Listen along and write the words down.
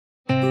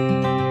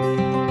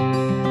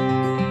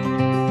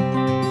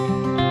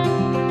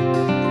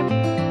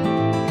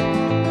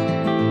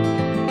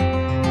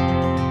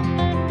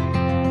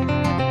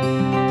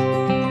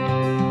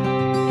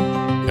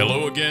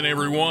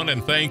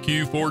thank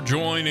you for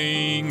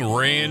joining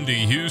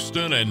Randy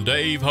Houston and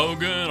Dave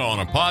Hogan on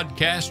a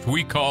podcast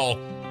we call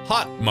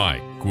Hot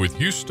Mic with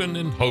Houston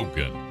and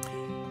Hogan.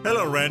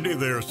 Hello, Randy.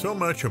 There's so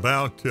much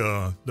about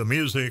the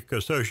music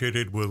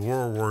associated with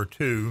World War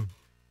II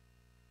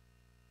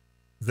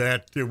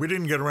that we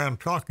didn't get around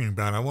talking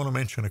about. I want to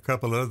mention a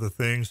couple other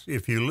things.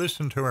 If you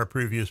listen to our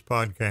previous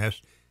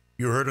podcast,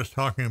 you heard us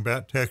talking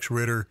about Tex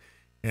Ritter,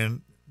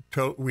 and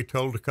we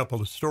told a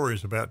couple of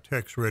stories about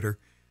Tex Ritter.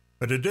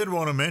 But I did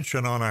want to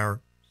mention on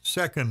our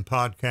second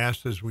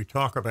podcast, as we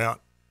talk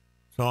about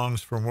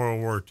songs from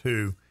World War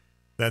II,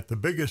 that the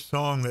biggest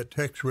song that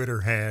Tex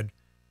Ritter had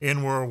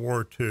in World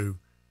War II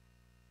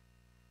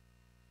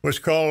was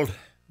called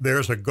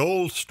There's a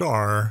Gold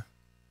Star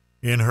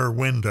in Her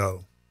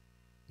Window.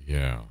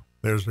 Yeah.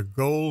 There's a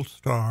gold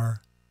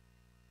star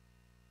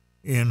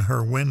in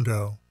her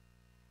window.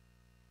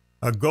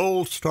 A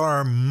gold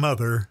star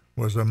mother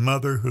was a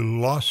mother who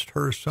lost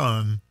her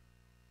son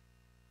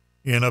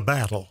in a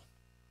battle.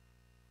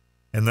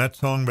 And that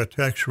song by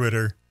Tex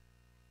Ritter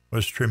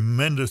was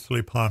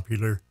tremendously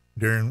popular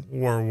during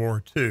World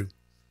War II.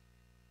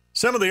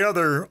 Some of the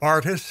other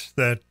artists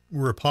that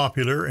were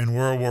popular in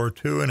World War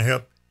II and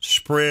helped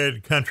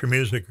spread country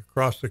music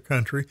across the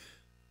country,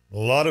 a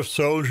lot of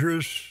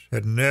soldiers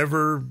had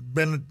never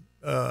been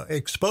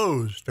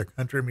exposed to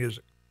country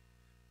music.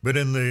 But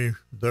in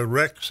the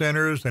rec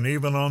centers and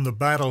even on the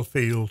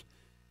battlefield,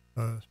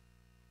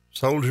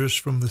 soldiers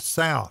from the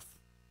South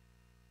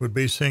would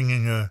be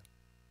singing a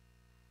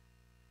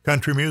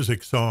country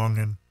music song,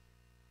 and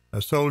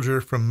a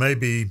soldier from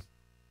maybe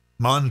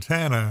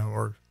Montana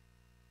or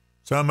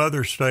some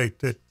other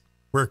state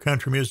where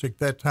country music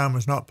that time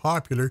was not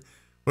popular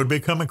would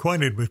become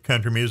acquainted with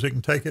country music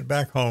and take it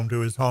back home to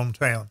his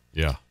hometown.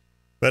 Yeah.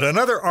 But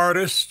another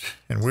artist,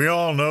 and we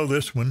all know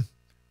this one,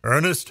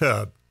 Ernest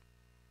Tubb.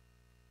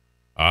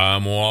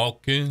 I'm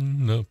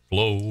walking the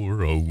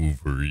floor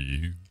over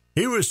you.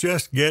 He was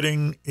just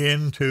getting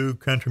into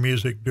country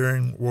music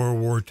during World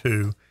War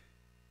II.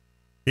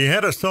 He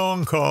had a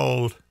song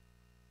called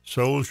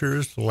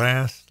Soldier's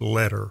Last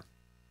Letter.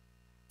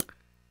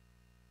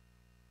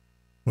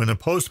 When a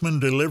postman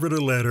delivered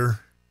a letter,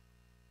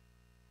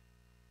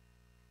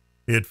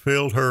 it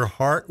filled her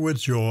heart with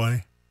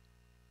joy,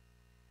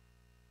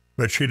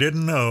 but she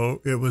didn't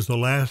know it was the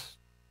last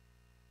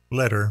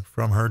letter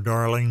from her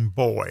darling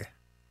boy.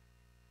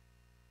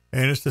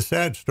 And it's a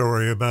sad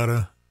story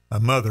about a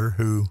mother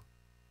who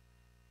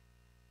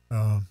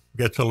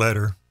gets a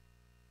letter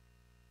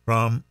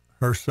from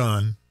her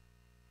son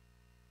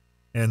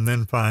and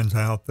then finds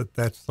out that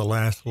that's the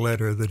last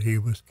letter that he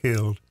was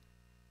killed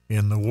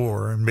in the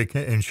war,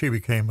 and she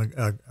became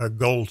a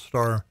gold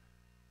star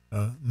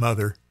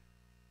mother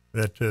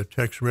that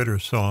Tex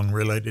Ritter's song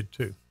related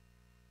to,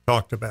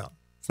 talked about,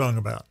 sang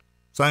about.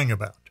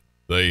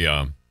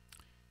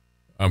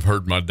 I've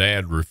heard my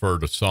dad refer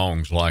to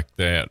songs like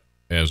that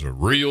as a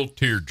real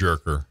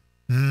tearjerker.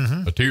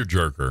 Mm-hmm. A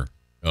tearjerker.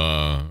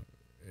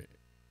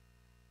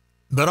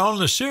 But on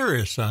the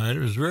serious side,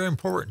 it was very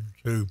important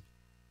to,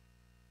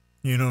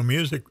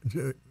 music.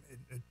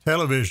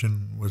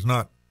 Television was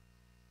not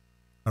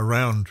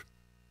around.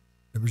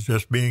 It was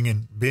just being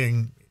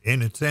in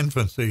its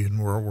infancy in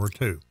World War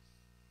II.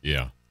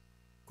 Yeah.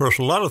 Of course,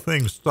 a lot of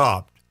things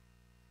stopped.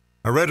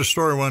 I read a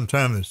story one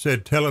time that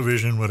said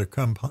television would have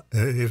come,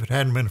 if it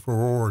hadn't been for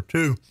World War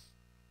II,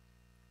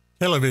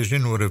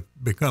 television would have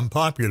become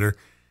popular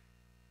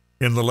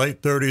in the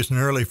late 30s and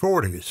early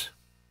 40s.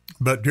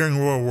 But during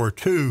World War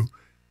II,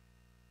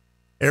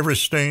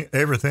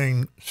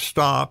 everything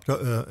stopped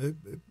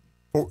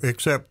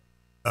except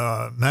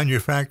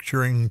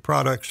manufacturing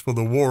products for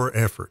the war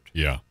effort.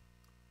 Yeah.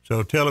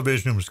 So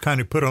television was kind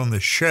of put on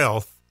the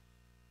shelf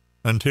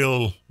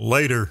until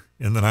later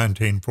in the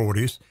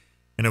 1940s,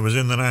 and it was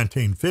in the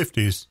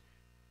 1950s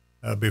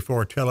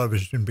before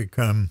television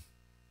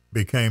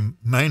became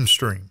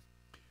mainstream.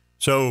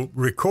 So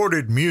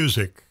recorded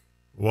music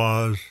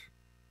was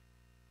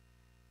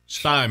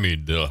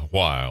stymied a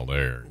while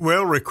there.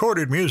 Well,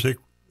 recorded music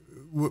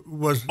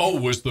was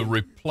the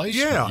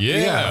replacement.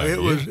 Yeah.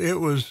 It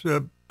was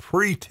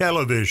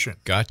pre-television.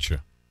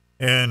 Gotcha.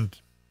 And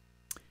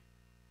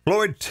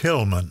Floyd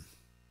Tillman.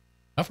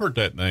 I've heard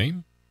that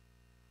name.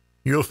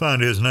 You'll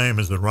find his name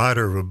as the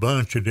writer of a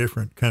bunch of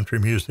different country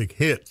music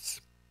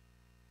hits.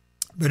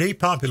 But he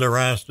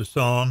popularized a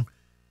song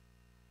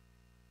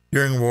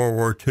during World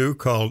War II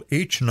called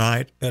Each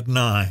Night at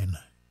Nine.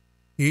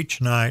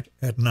 Each Night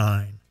at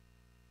Nine.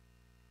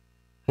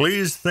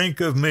 Please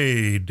think of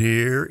me,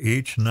 dear,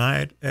 each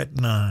night at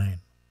 9.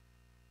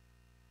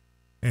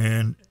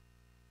 And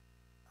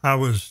I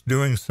was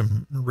doing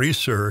some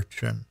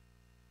research and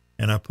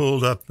I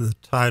pulled up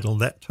that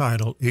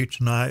title,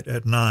 Each Night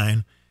at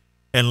 9.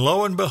 And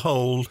lo and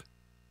behold,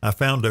 I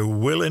found a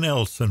Willie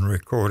Nelson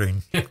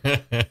recording.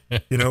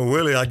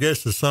 Willie, I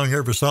guess, has sung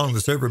every song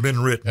that's ever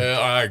been written.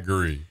 I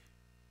agree.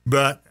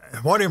 But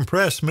what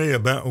impressed me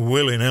about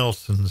Willie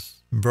Nelson's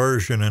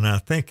version, and I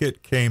think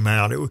it came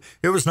out,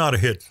 it was not a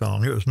hit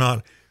song. It was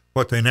not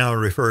what they now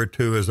refer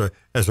to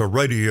as a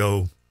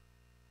radio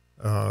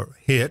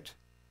hit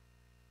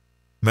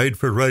made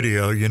for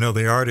radio. You know,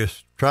 the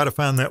artists try to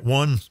find that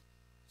one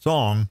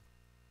song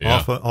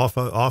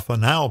off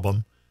an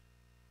album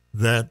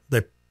that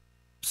they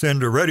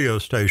send to radio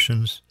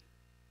stations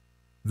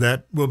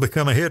that will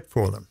become a hit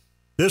for them.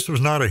 This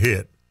was not a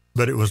hit,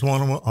 but it was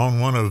on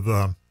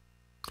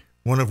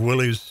one of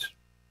Willie's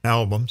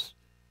albums,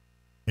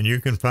 and you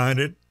can find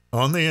it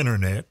on the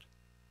internet.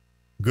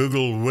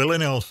 Google Willie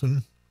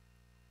Nelson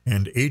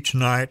and Each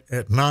Night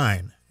at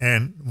 9.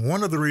 And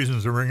one of the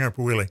reasons to bring up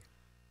Willie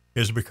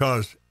is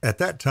because at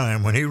that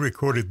time when he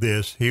recorded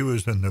this, he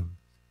was in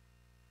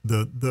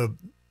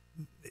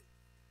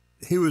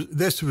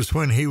this was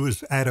when he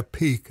was at a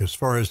peak as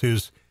far as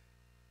his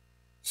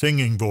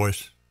singing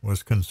voice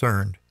was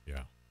concerned.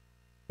 Yeah.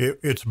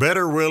 It's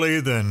better Willie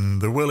than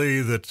the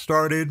Willie that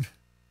started,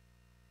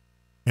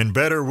 and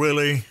better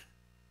Willie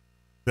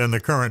than the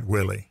current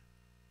Willie.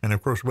 And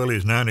of course,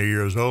 Willie's 90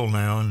 years old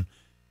now,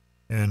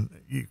 and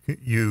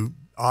you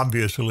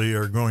obviously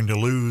are going to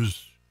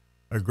lose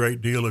a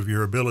great deal of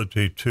your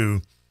ability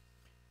to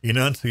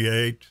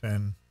enunciate,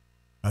 and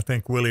I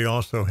think Willie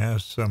also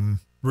has some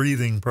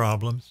breathing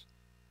problems.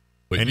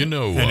 But and, you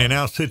know, and he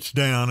now sits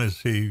down as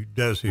he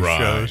does his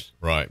shows.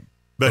 Right.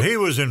 But he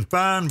was in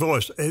fine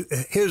voice.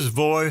 His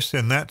voice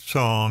in that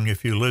song,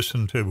 if you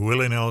listen to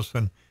Willie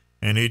Nelson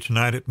and Each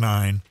Night at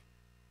 9,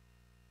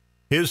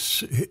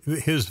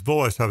 his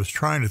voice, I was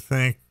trying to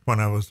think when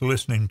I was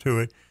listening to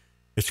it,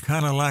 it's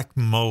kind of like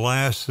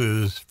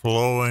molasses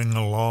flowing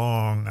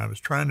along. I was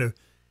trying to,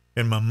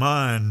 in my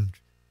mind,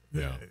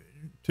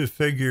 to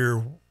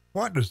figure,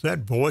 what does that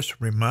voice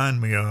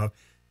remind me of?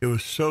 It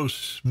was so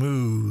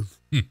smooth.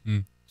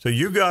 So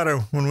you got to,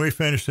 when we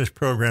finish this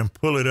program,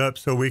 pull it up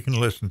so we can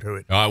listen to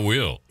it. I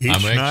will.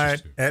 Each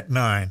Night at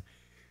 9.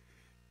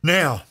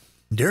 Now,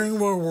 during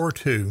World War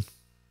II,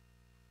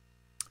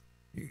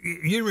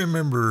 you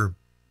remember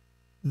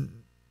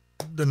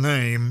the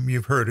name,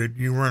 you've heard it,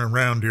 you weren't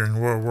around during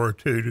World War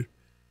II,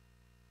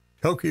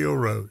 Tokyo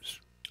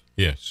Rose.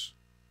 Yes.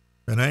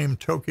 The name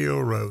Tokyo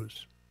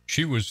Rose.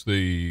 She was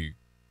the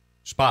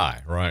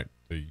spy, right?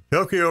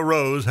 Tokyo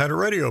Rose had a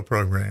radio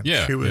program.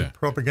 Yeah. She was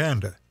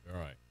propaganda. All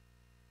right.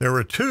 There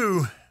were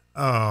two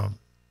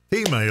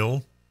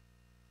female,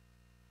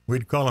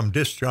 we'd call them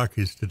disc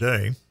jockeys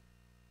today,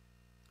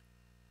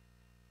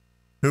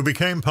 who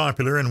became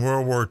popular in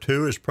World War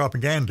II as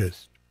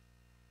propagandists.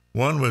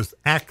 One was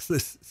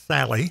Axis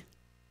Sally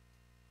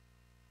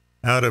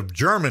out of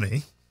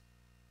Germany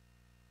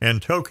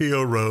and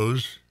Tokyo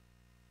Rose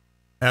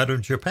out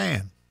of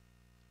Japan.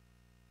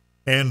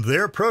 And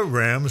their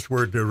programs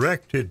were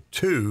directed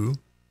to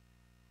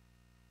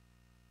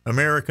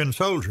American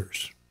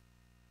soldiers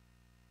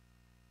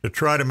to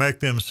try to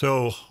make them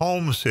so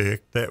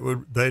homesick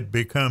that they'd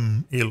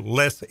become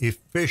less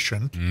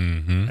efficient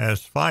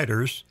as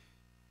fighters.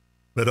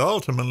 But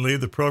ultimately,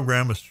 the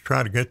program was to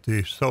try to get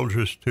the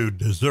soldiers to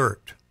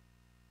desert,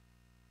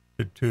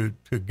 to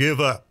give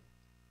up.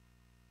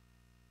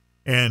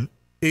 And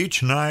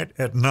Each Night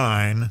at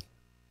 9,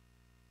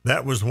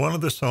 that was one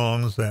of the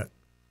songs that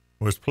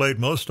was played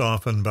most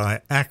often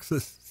by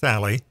Axis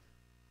Sally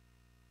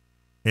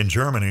in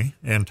Germany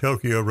and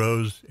Tokyo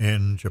Rose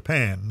in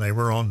Japan. They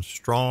were on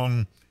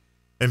strong,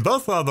 and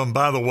both of them,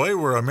 by the way,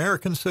 were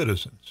American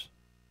citizens.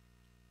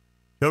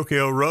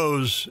 Tokyo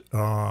Rose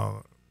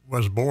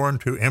was born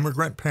to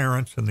immigrant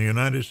parents in the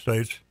United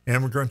States,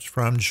 immigrants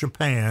from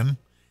Japan.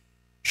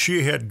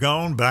 She had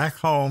gone back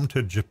home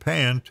to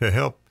Japan to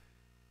help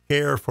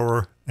care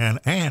for an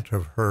aunt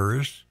of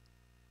hers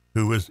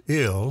who was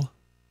ill,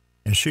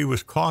 and she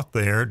was caught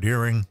there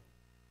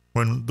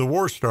when the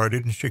war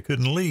started and she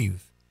couldn't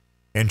leave.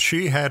 And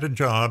she had a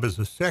job as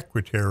a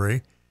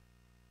secretary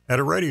at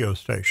a radio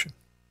station.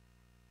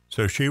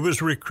 So she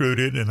was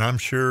recruited, and I'm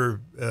sure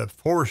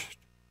forced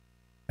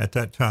at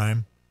that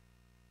time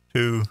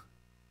to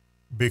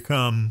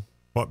become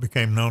what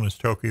became known as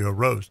Tokyo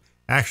Rose.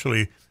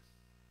 Actually,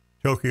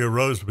 Tokyo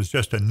Rose was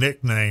just a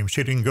nickname.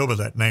 She didn't go by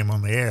that name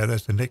on the air.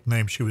 That's the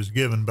nickname she was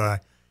given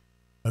by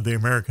the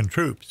American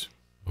troops.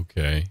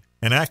 Okay.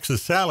 And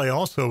Axis Sally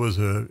also was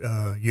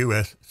a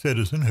U.S.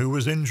 citizen who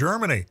was in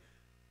Germany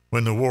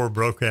when the war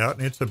broke out,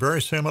 and it's a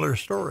very similar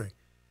story.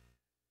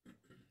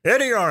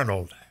 Eddie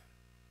Arnold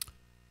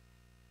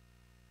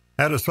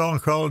had a song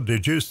called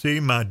Did You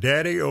See My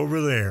Daddy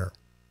Over There?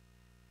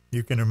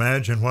 You can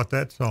imagine what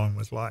that song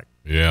was like.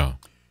 Yeah.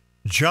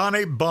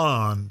 Johnny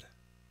Bond.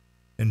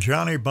 And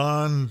Johnny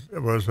Bond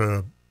was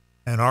an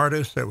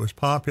artist that was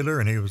popular,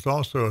 and he was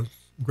also a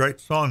great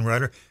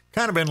songwriter,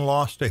 kind of been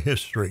lost to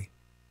history.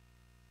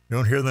 You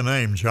don't hear the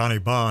name Johnny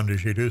Bond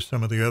as you do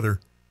some of the other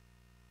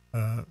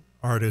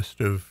artists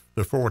of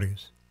the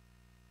 40s.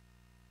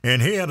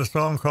 And he had a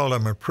song called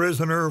I'm a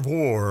Prisoner of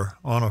War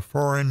on a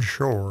Foreign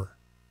Shore.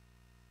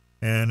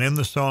 And in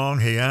the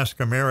song, he asked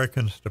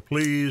Americans to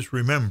please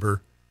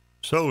remember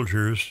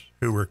soldiers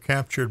who were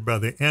captured by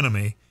the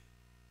enemy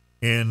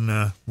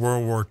in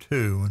World War II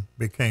and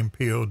became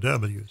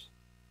POWs.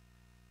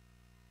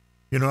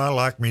 You know, I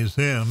like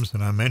museums,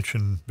 and I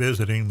mentioned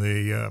visiting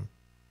the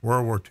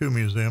World War II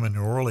Museum in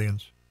New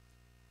Orleans.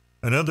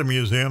 Another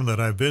museum that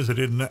I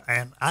visited,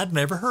 and I'd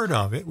never heard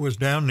of it, was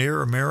down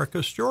near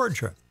Americus,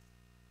 Georgia.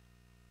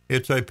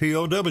 It's a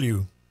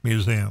POW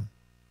museum.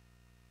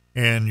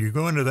 And you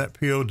go into that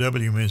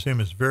POW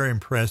museum, it's very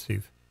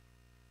impressive.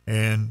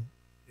 And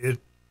the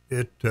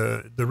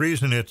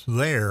reason it's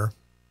there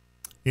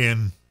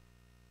in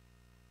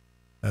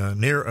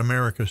near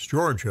Americus,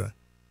 Georgia,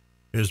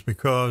 is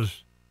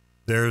because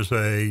there was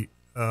a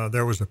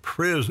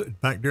prison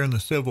back during the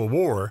Civil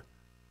War,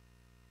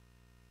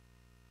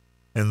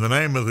 and the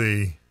name of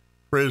the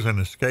prison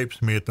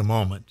escapes me at the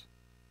moment,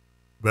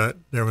 but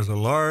there was a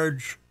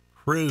large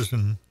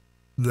prison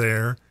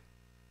there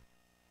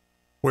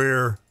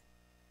where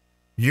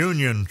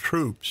Union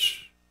troops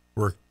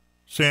were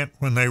sent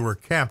when they were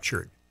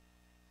captured.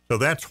 So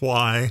that's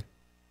why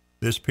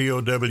this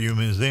POW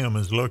museum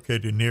is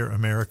located near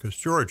Americus,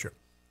 Georgia.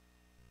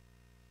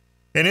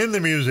 And in the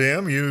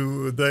museum,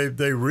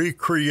 they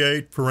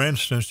recreate, for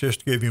instance,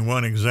 just to give you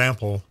one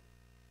example,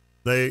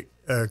 they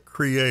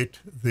recreated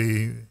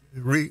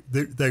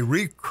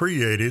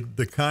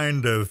the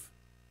kind of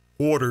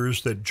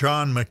quarters that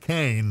John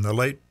McCain, the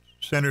late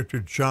Senator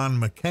John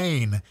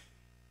McCain,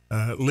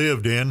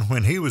 lived in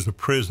when he was a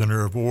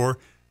prisoner of war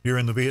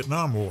during the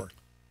Vietnam War.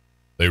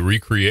 They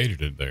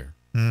recreated it there.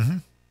 Mm-hmm.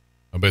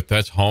 I bet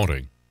that's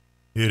haunting.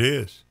 It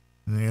is.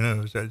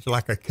 It's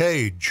like a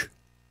cage.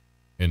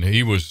 And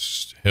he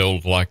was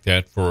held like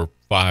that for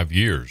 5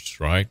 years,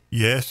 right?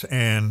 Yes,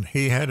 and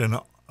he had an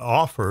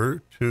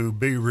offer to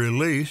be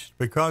released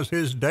because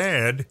his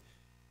dad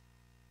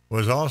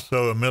was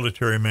also a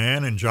military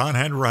man, and John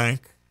had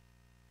rank,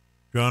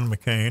 John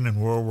McCain, in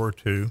World War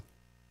II,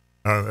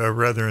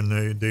 rather in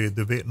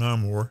the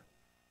Vietnam War,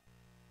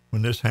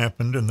 when this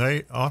happened, and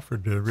they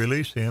offered to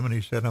release him, and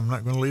he said, I'm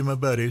not going to leave my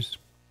buddies.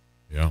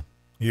 Yeah.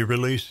 You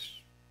release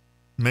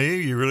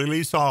me, you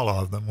release all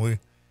of them.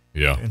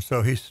 Yeah. And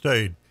so he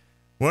stayed.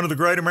 One of the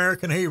great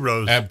American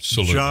heroes,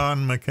 absolutely,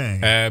 John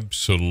McCain.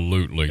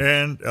 Absolutely.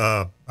 And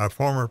a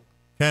former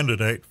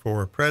candidate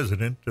for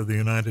president of the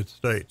United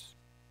States.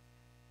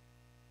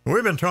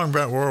 We've been talking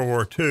about World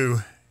War II,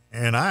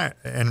 and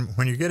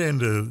when you get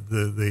into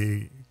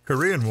the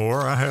Korean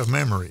War, I have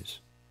memories.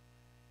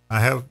 I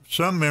have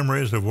some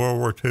memories of World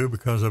War II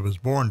because I was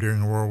born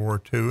during World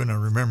War II, and I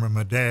remember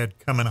my dad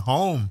coming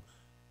home.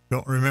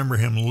 Don't remember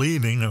him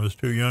leaving. I was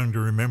too young to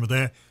remember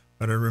that,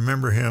 but I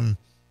remember him.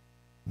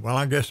 Well,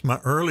 I guess my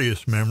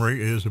earliest memory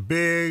is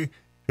to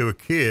a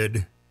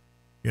kid,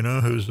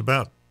 who's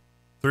about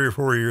 3 or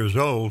 4 years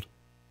old.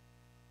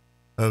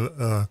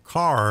 A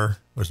car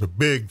was a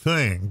big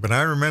thing, but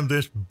I remember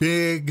this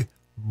big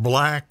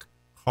black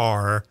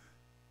car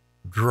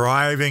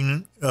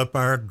driving up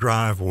our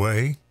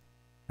driveway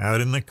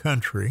out in the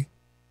country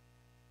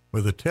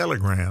with a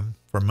telegram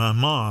from my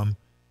mom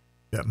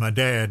that my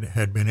dad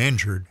had been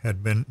injured,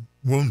 had been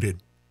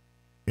wounded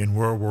in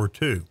World War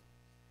II.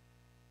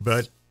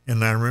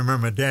 And I remember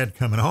my dad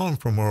coming home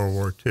from World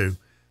War II.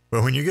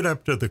 But when you get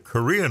up to the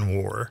Korean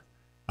War,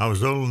 I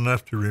was old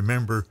enough to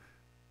remember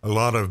a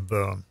lot of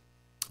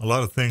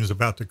things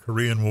about the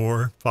Korean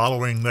War.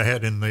 They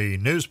had in the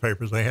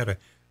newspapers, they had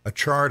a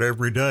chart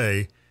every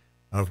day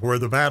of where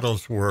the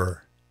battles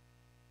were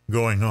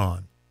going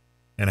on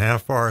and how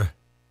far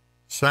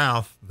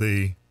south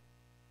the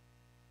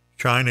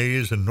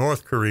Chinese and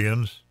North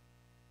Koreans,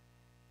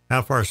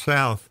 how far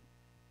south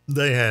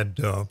they had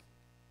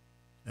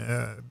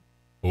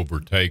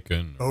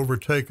overtaken,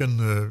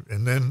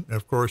 and then,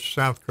 of course,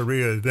 South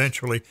Korea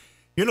eventually.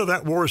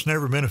 That war's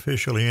never been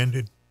officially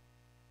ended.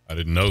 I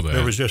didn't know that.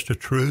 There was just a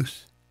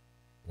truce.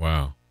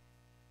 Wow.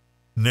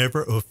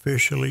 Never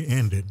officially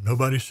ended.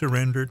 Nobody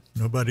surrendered.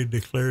 Nobody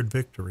declared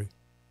victory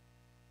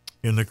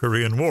in the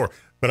Korean War.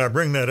 But I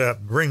bring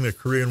the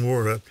Korean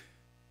War up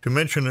to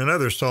mention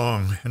another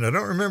song, and I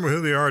don't remember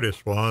who the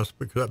artist was,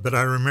 but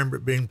I remember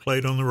it being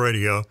played on the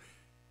radio.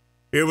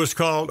 It was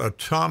called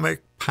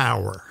Atomic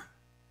Power.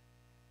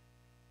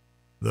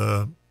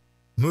 The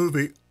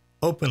movie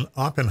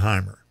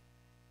Oppenheimer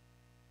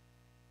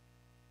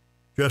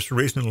just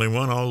recently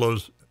won all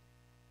those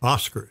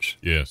Oscars.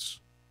 Yes.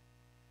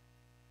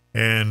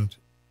 And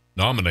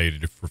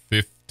nominated for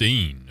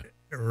 15.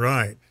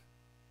 Right.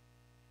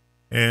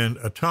 And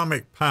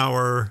Atomic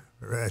Power,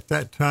 at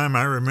that time,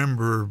 I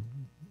remember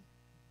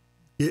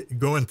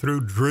going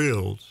through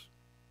drills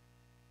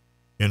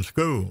in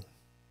school,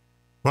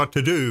 what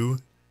to do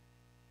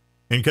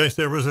in case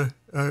there was a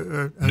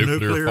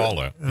nuclear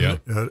fallout.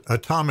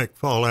 Atomic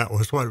fallout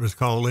was what it was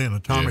called then,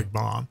 atomic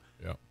bomb.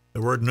 Yeah.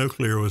 The word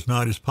nuclear was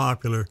not as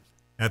popular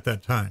at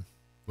that time.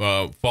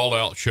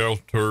 Fallout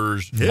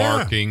shelters,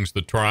 markings,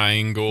 the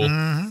triangle.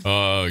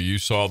 Mm-hmm. You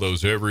saw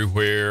those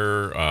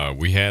everywhere.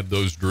 We had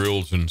those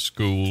drills in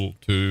school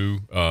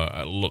too,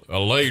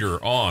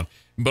 later on.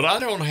 But I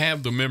don't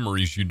have the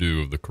memories you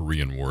do of the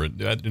Korean War.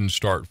 That didn't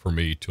start for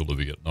me till the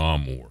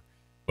Vietnam War.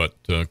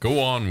 But go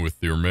on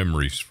with your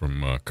memories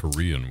from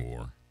Korean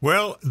War.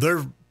 Well,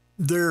 they're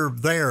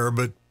there,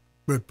 but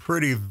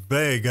pretty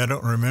vague. I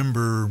don't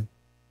remember.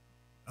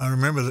 I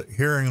remember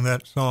hearing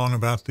that song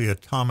about the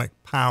atomic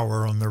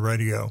power on the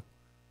radio.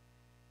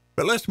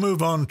 But let's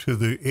move on to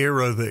the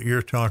era that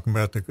you're talking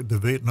about, the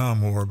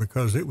Vietnam War,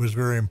 because it was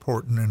very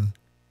important in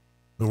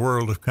the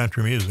world of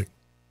country music.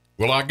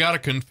 Well, I got to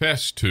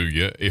confess to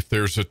you, if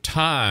there's a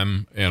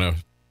time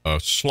and a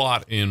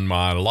slot in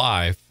my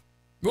life,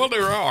 well,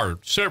 there are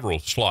several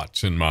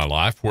slots in my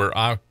life where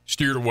I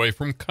steered away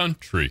from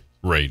country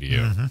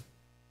radio.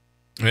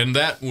 Mm-hmm. And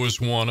that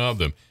was one of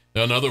them.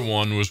 Another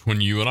one was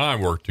when you and I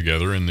worked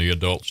together in the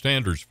adult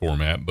standards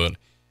format. But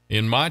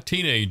in my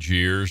teenage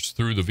years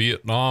through the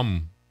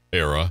Vietnam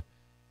era,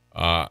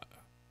 I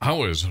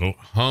was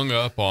hung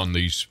up on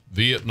these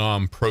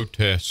Vietnam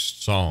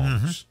protest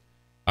songs. Mm-hmm.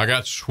 I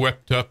got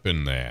swept up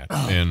in that,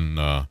 and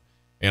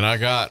I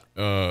got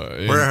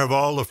Where Have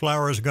All the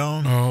Flowers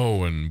Gone?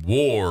 Oh, and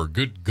war.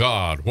 Good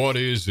God, what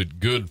is it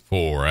good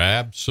for?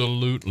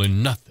 Absolutely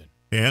nothing.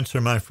 The Answer,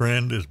 My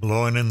Friend, is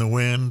Blowing in the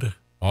Wind.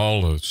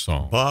 All those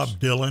songs. Bob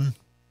Dylan.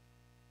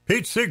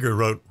 Pete Seeger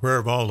wrote Where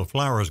Have All the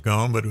Flowers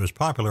Gone, but it was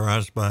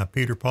popularized by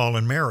Peter, Paul,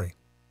 and Mary.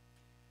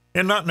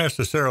 And not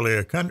necessarily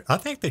a country. I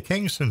think the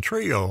Kingston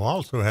Trio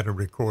also had a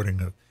recording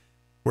of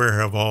Where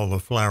Have All the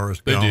Flowers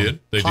Gone? They did.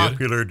 They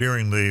popular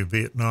during the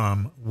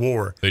Vietnam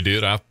War. They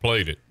did. I've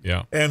played it,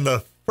 yeah. And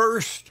the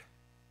first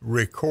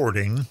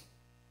recording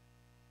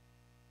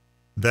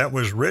that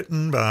was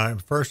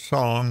first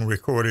song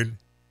recorded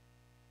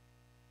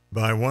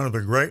by one of the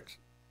great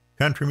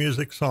country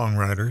music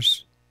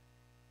songwriters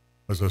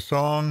was a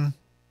song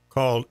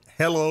called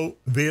Hello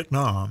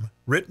Vietnam,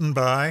 written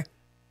by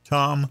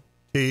Tom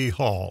T.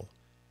 Hall.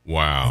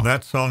 Wow. And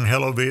that song,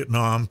 Hello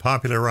Vietnam,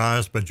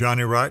 popularized by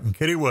Johnny Wright and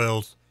Kitty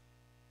Wells,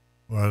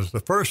 was the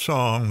first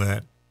song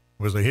that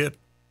was a hit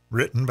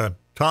written by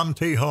Tom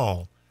T.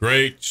 Hall.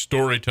 Great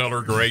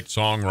storyteller, great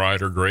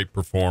songwriter, great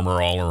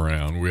performer all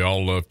around. We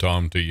all love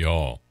Tom T.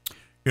 Hall.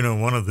 You know,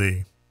 one of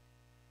the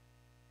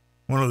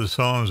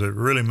songs that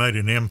really made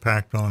an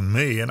impact on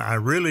me, and I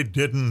really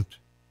didn't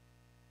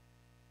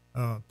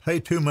pay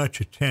too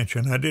much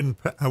attention.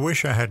 I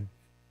wish I had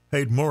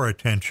paid more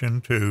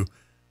attention to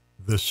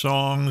the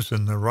songs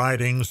and the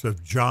writings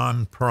of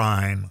John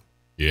Prine.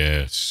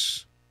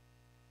 Yes.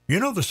 You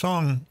know the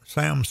song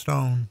Sam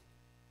Stone?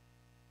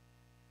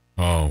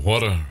 Oh,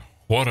 what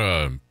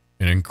an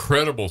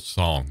incredible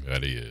song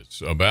that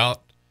is,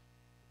 about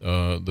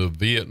the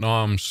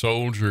Vietnam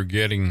soldier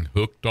getting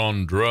hooked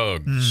on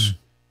drugs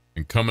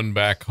and coming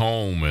back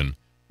home. And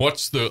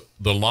what's the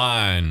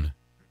line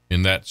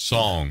in that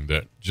song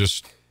that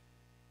just...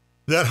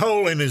 That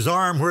hole in his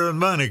arm where the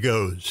money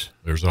goes.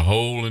 There's a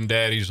hole in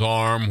Daddy's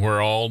arm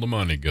where all the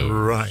money goes.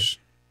 Right.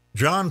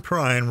 John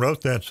Prine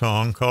wrote that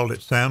song, called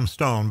it Sam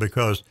Stone,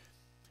 because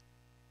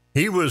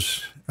he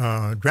was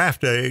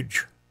draft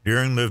age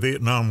during the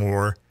Vietnam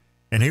War,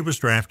 and he was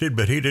drafted,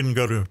 but he didn't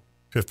go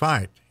to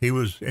fight. He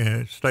was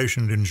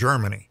stationed in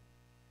Germany.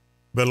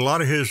 But a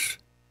lot of his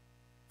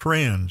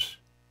friends,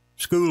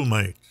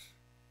 schoolmates,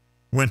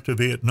 went to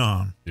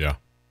Vietnam. Yeah.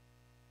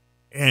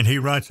 And he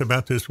writes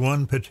about this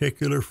one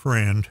particular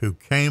friend who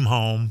came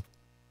home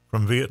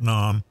from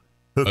Vietnam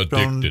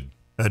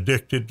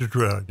addicted to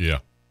drugs. Yeah.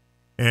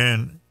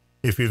 And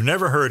if you've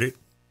never heard it,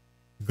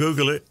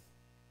 Google it.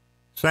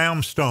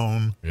 Sam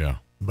Stone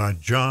by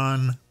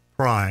John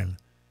Prine.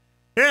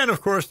 And, of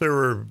course, there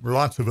were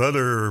lots of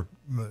other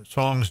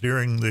songs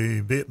during the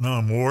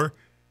Vietnam War.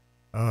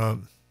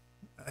 And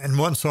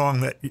one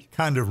song that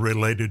kind of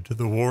related to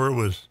the war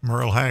was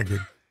Merle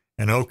Haggard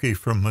and Okie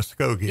from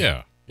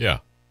Muskogee.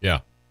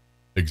 Yeah,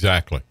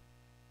 exactly.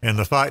 And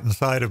The Fight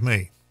Inside of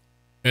Me.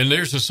 And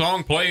there's a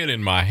song playing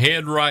in my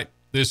head right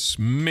this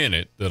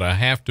minute that I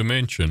have to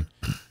mention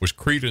was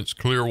Creedence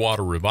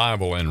Clearwater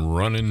Revival and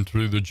Running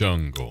Through the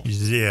Jungle.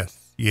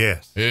 Yes.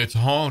 It's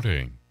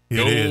haunting.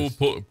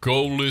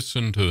 Go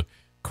listen to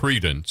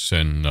Creedence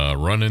and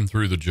Running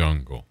Through the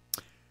Jungle.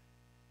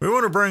 We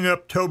want to bring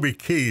up Toby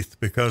Keith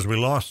because we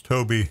lost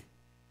Toby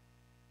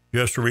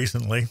just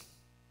recently.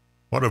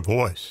 What a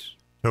voice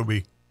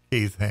Toby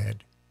Keith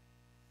had.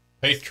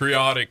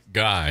 Patriotic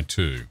guy,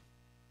 too.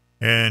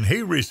 And he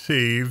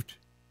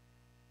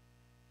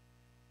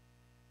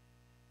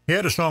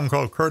had a song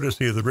called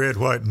Courtesy of the Red,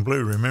 White, and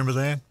Blue. Remember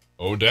that?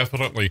 Oh,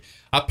 definitely.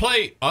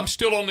 I'm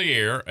still on the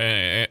air,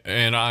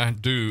 and I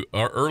do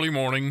early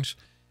mornings,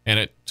 and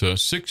at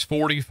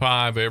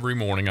 6:45 every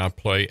morning, I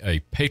play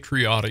a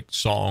patriotic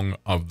song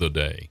of the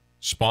day,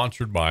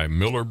 sponsored by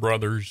Miller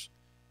Brothers,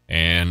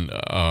 and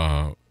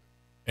I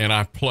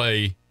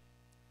play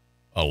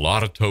a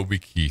lot of Toby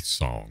Keith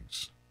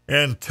songs.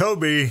 And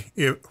Toby,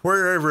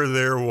 wherever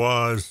there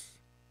was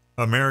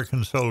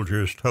American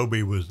soldiers,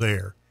 Toby was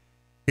there.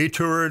 He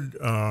toured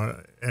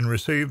and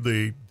received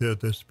the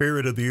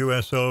Spirit of the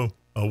USO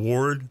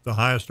award, the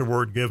highest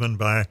award given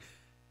by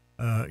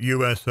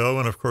USO.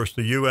 And, of course,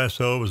 the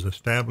USO was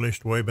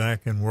established way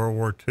back in World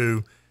War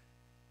II.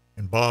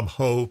 And Bob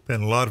Hope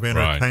and a lot of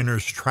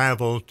entertainers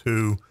traveled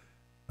to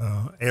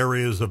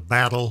areas of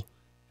battle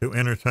to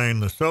entertain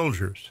the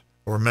soldiers,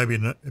 or maybe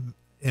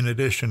in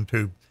addition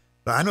to.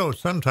 I know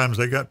sometimes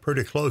they got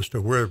pretty close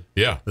to where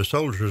the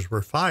soldiers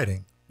were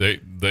fighting.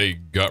 They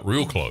got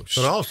real close.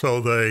 But also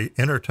they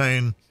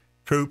entertained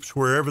troops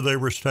wherever they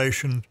were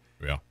stationed.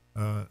 Yeah.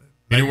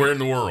 Anywhere in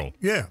the world.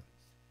 Yeah.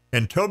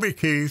 And Toby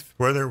Keith,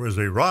 whether it was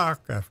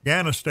Iraq,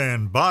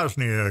 Afghanistan,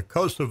 Bosnia,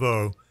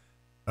 Kosovo,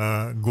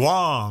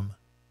 Guam,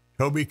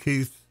 Toby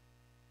Keith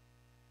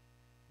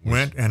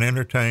went and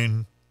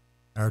entertained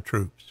our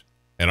troops.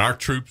 And our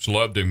troops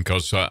loved him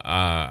because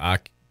I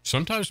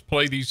sometimes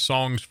play these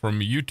songs from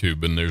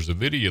YouTube, and there's a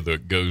video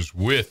that goes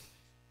with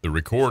the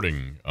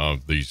recording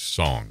of these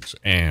songs.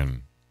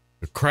 And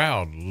the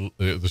crowd,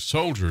 the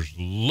soldiers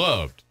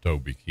loved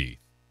Toby Keith.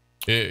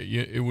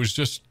 It was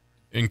just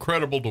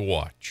incredible to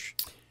watch.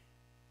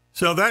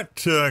 So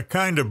that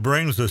kind of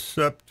brings us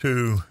up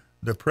to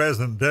the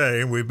present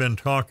day. We've been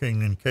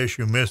talking, in case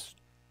you missed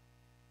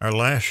our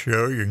last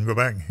show, you can go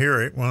back and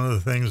hear it. One of the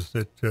things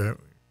that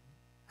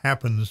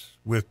happens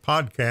with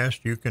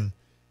podcasts, you can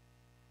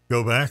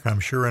go back, I'm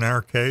sure in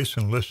our case,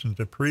 and listen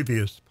to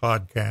previous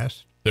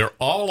podcasts. They're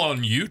all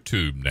on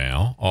YouTube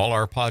now. All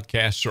our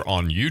podcasts are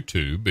on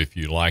YouTube, if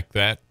you like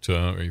that,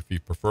 if you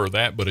prefer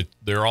that. But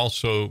they're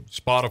also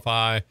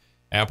Spotify,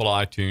 Apple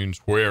iTunes,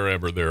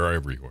 wherever. They're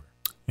everywhere.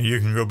 And you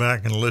can go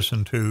back and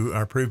listen to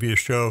our previous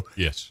show.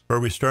 Yes. Where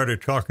we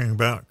started talking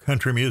about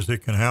country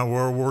music and how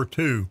World War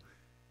II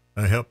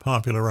helped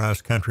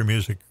popularize country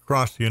music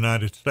across the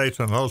United States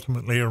and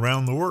ultimately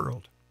around the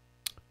world.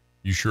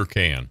 You sure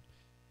can.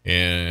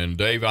 And,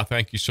 Dave, I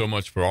thank you so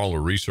much for all the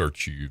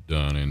research you've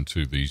done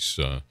into these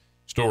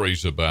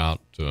stories about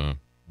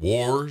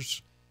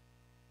wars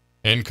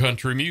and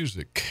country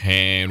music.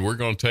 And we're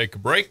going to take a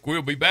break.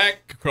 We'll be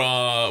back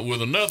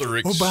with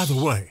another... Oh, by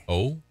the way.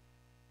 Oh?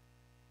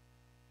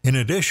 In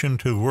addition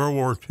to World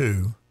War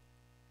II,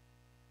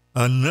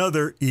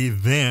 another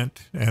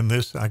event, and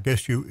this, I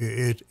guess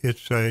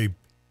it's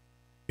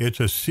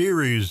a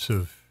series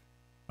of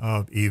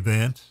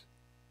events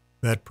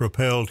that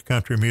propelled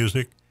country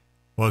music,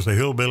 was the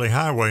Hillbilly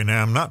Highway.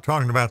 Now, I'm not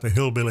talking about the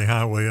Hillbilly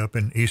Highway up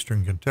in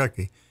eastern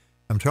Kentucky.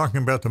 I'm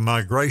talking about the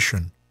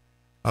migration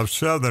of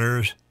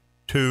Southerners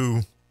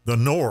to the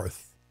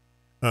north.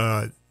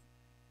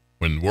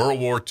 When World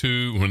War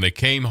II, when they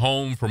came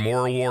home from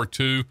World War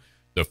II,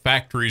 the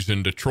factories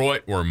in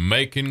Detroit were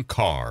making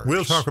cars.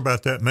 We'll talk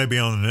about that maybe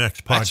on the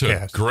next podcast.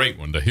 That's a great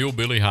one, the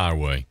Hillbilly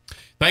Highway.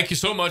 Thank you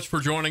so much for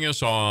joining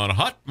us on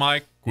Hot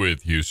Mic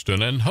with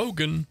Houston and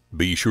Hogan.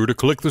 Be sure to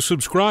click the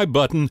subscribe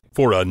button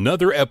for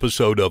another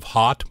episode of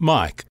Hot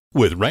Mic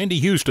with Randy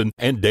Houston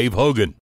and Dave Hogan.